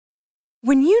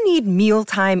When you need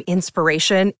mealtime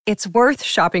inspiration, it's worth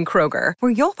shopping Kroger,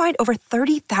 where you'll find over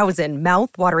 30,000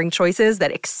 mouth-watering choices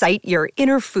that excite your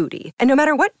inner foodie. And no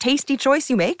matter what tasty choice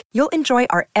you make, you'll enjoy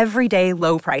our everyday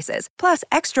low prices, plus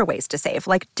extra ways to save,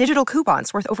 like digital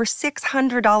coupons worth over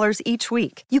 $600 each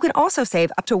week. You can also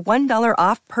save up to $1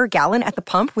 off per gallon at the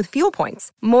pump with fuel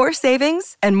points. More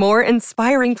savings and more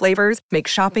inspiring flavors make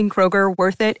shopping Kroger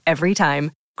worth it every time.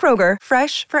 Kroger,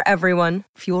 fresh for everyone.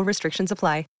 Fuel restrictions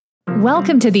apply.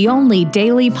 Welcome to the only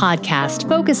daily podcast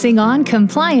focusing on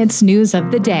compliance news of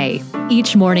the day.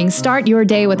 Each morning, start your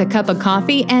day with a cup of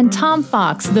coffee and Tom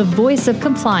Fox, the voice of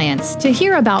compliance, to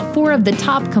hear about 4 of the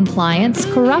top compliance,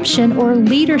 corruption, or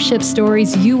leadership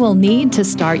stories you will need to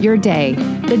start your day.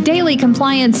 The Daily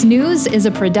Compliance News is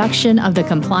a production of the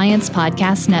Compliance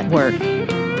Podcast Network.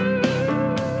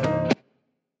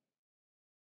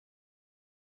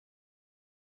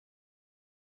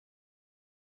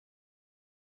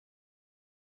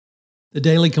 The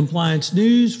Daily Compliance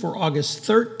News for August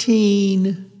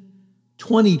 13,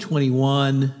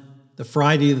 2021, the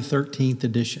Friday the 13th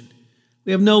edition.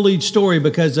 We have no lead story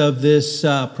because of this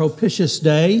propitious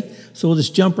day, so we'll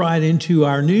just jump right into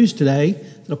our news today.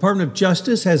 The Department of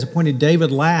Justice has appointed David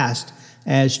Last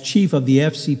as chief of the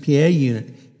FCPA unit.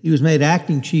 He was made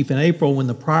acting chief in April when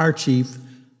the prior chief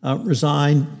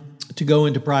resigned to go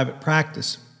into private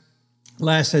practice.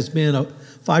 Last has been a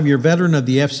 5-year veteran of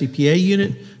the FCPA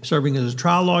unit, serving as a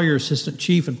trial lawyer, assistant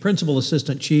chief, and principal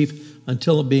assistant chief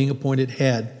until being appointed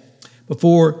head.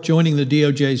 Before joining the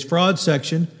DOJ's fraud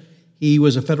section, he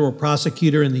was a federal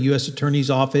prosecutor in the U.S. Attorney's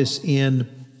Office in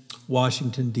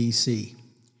Washington, D.C.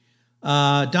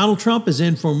 Donald Trump is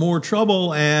in for more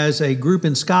trouble as a group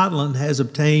in Scotland has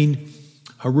obtained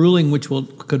a ruling which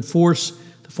could force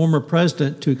the former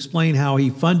president to explain how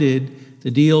he funded the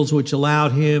deals which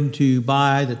allowed him to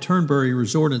buy the Turnberry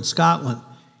Resort in Scotland.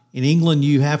 In England,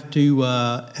 you have to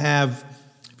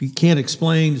if you can't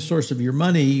explain the source of your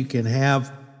money, you can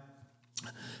have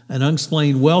an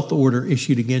unexplained wealth order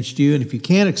issued against you. And if you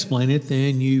can't explain it,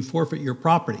 then you forfeit your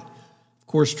property. Of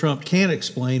course, Trump can't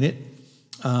explain it.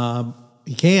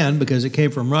 He can because it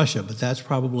came from Russia, but that's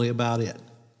probably about it.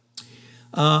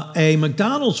 A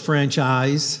McDonald's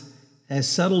franchise has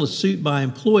settled a suit by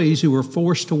employees who were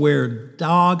forced to wear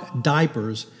dog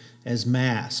diapers as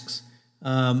masks.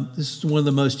 This is one of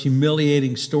the most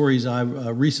humiliating stories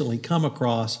I've recently come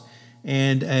across.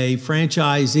 And a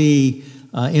franchisee,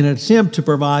 in an attempt to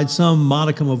provide some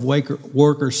modicum of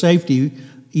worker safety,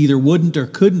 either wouldn't or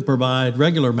couldn't provide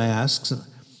regular masks.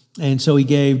 And so he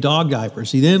gave dog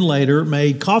diapers. He then later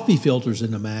made coffee filters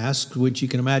into masks, which you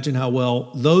can imagine how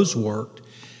well those worked.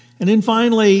 And then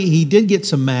finally, he did get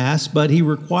some masks, but he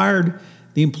required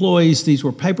the employees, these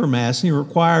were paper masks, and he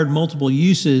required multiple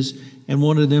uses and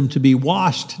wanted them to be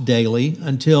washed daily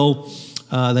until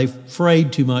they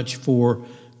frayed too much for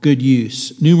good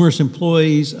use. Numerous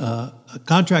employees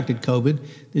contracted COVID.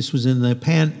 This was in the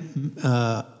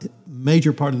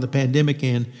major part of the pandemic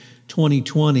in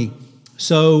 2020.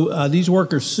 So these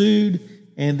workers sued,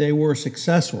 and they were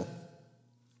successful.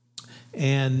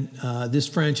 And this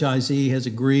franchisee has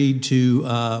agreed to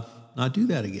not do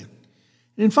that again.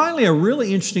 And finally, a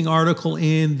really interesting article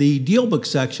in the Dealbook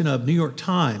section of New York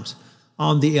Times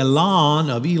on the elan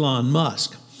of Elon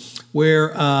Musk, where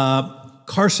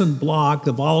Carson Block,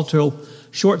 the volatile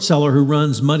short seller who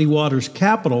runs Muddy Waters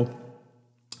Capital,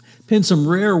 penned some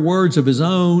rare words of his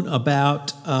own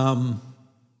about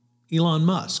Elon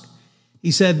Musk.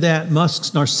 He said that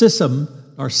Musk's narcissism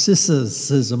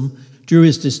drew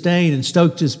his disdain and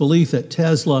stoked his belief that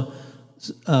Tesla's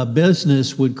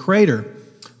business would crater,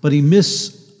 but he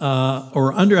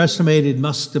underestimated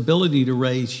Musk's ability to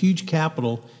raise huge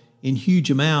capital in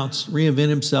huge amounts, reinvent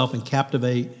himself, and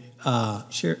captivate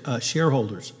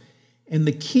shareholders. And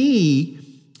the key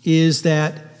is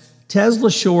that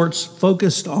Tesla shorts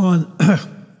focused on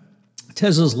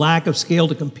Tesla's lack of scale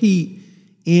to compete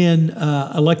in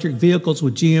electric vehicles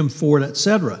with GM, Ford,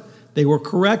 etc. They were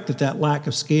correct that lack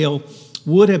of scale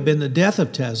would have been the death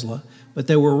of Tesla, but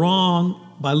they were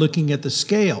wrong by looking at the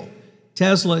scale.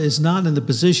 Tesla is not in the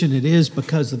position it is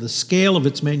because of the scale of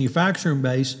its manufacturing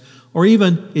base or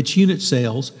even its unit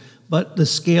sales, but the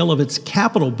scale of its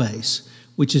capital base,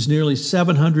 which is nearly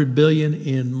 $700 billion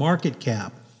in market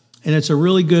cap. And it's a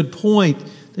really good point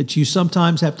that you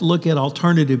sometimes have to look at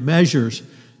alternative measures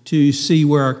to see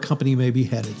where our company may be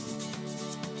headed.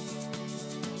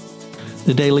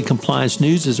 The Daily Compliance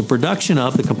News is a production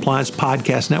of the Compliance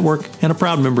Podcast Network and a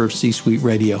proud member of C-Suite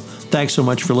Radio. Thanks so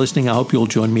much for listening. I hope you'll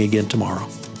join me again tomorrow.